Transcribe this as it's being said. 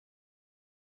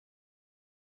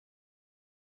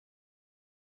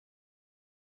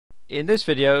In this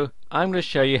video I'm going to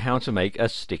show you how to make a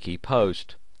sticky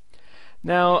post.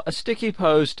 Now, a sticky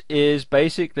post is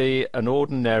basically an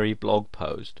ordinary blog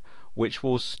post which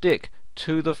will stick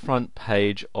to the front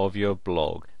page of your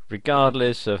blog.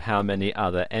 Regardless of how many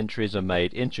other entries are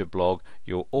made into your blog,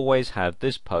 you'll always have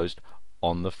this post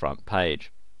on the front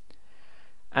page.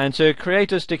 And to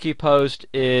create a sticky post,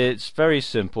 it's very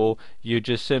simple. You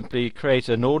just simply create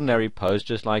an ordinary post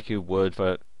just like you would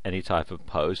for any type of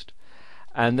post.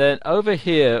 And then over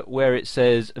here where it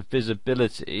says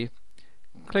visibility,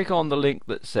 click on the link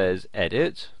that says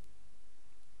edit,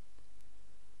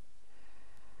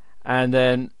 and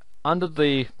then under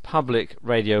the public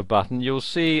radio button you'll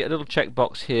see a little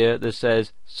checkbox here that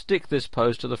says stick this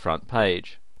post to the front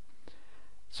page.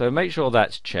 So make sure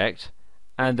that's checked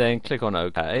and then click on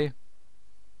OK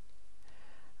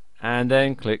and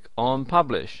then click on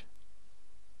publish,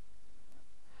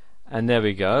 and there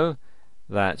we go,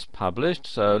 that's published.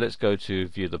 So let's go to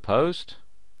view the post,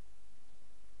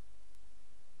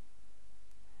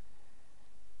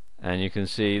 and you can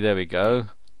see there we go,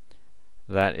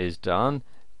 that is done.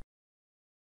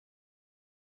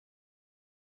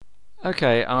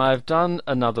 Okay, I've done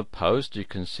another post. You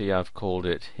can see I've called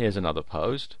it here's another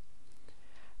post,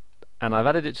 and I've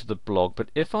added it to the blog, but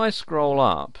if I scroll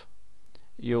up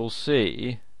you'll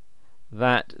see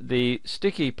that the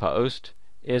sticky post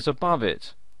is above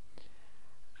it.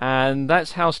 And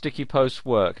that's how sticky posts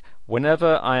work.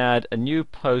 Whenever I add a new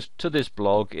post to this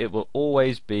blog, it will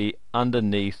always be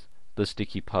underneath the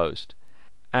sticky post.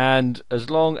 And as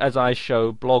long as I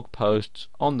show blog posts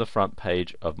on the front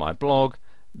page of my blog,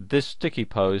 this sticky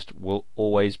post will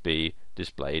always be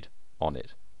displayed on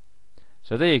it.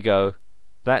 So there you go.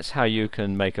 That's how you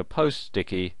can make a post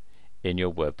sticky in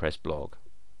your WordPress blog.